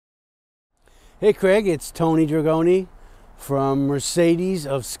Hey Craig, it's Tony Dragoni from Mercedes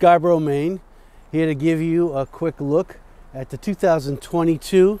of Scarborough, Maine, here to give you a quick look at the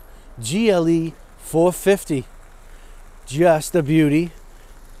 2022 GLE 450. Just a beauty.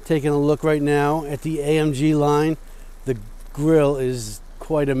 Taking a look right now at the AMG line. The grille is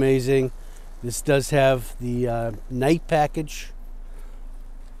quite amazing. This does have the night package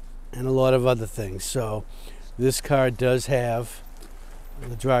and a lot of other things. So this car does have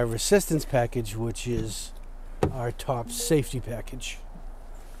the driver assistance package, which is our top safety package,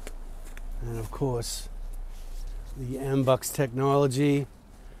 and of course the MBUX technology,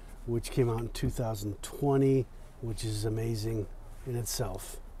 which came out in 2020, which is amazing in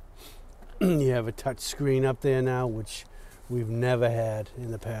itself. You have a touch screen up there now, which we've never had in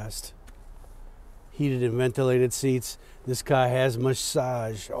the past. Heated and ventilated seats. This car has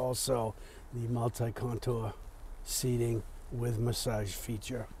massage also, the multi-contour seating with massage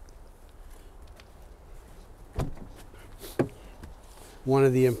feature. One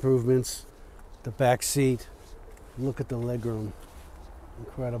of the improvements, the back seat. Look at the legroom,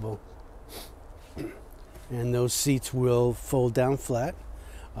 incredible. And those seats will fold down flat.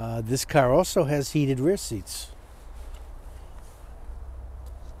 This car also has heated rear seats.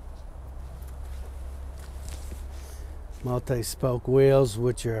 Multi-spoke wheels,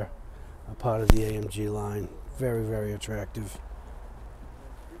 which are a part of the AMG line. Very, very attractive.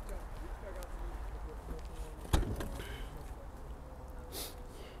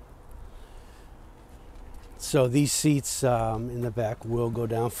 So these seats in the back will go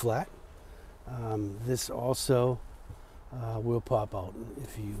down flat. This also will pop out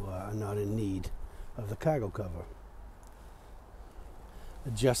if you are not in need of the cargo cover.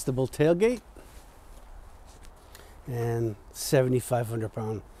 Adjustable tailgate and 7,500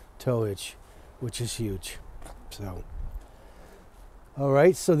 pound tow hitch, which is huge. So, all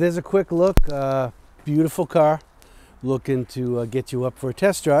right, so there's a quick look. Beautiful car. Looking to get you up for a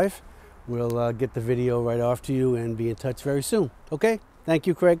test drive. We'll get the video right off to you and be in touch very soon. Okay, thank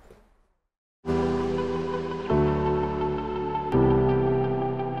you, Craig.